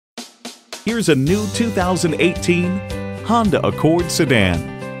Here's a new 2018 Honda Accord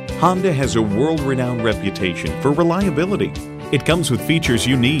sedan. Honda has a world-renowned reputation for reliability. It comes with features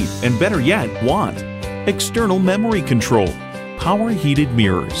you need and, better yet, want. External memory control, power heated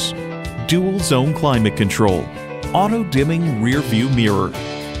mirrors, dual zone climate control, auto dimming rear view mirror,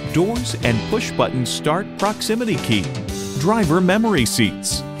 doors and push button start proximity key, driver memory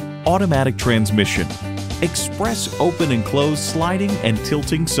seats, automatic transmission, express open and close sliding and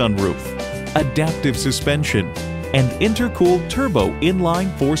tilting sunroof, adaptive suspension, and intercooled turbo inline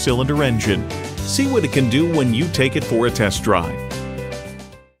 4-cylinder engine. See what it can do when you take it for a test drive.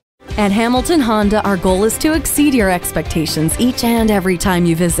 At Hamilton Honda, our goal is to exceed your expectations each and every time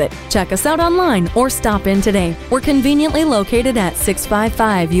you visit. Check us out online or stop in today. We're conveniently located at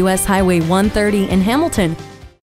 655 US Highway 130 in Hamilton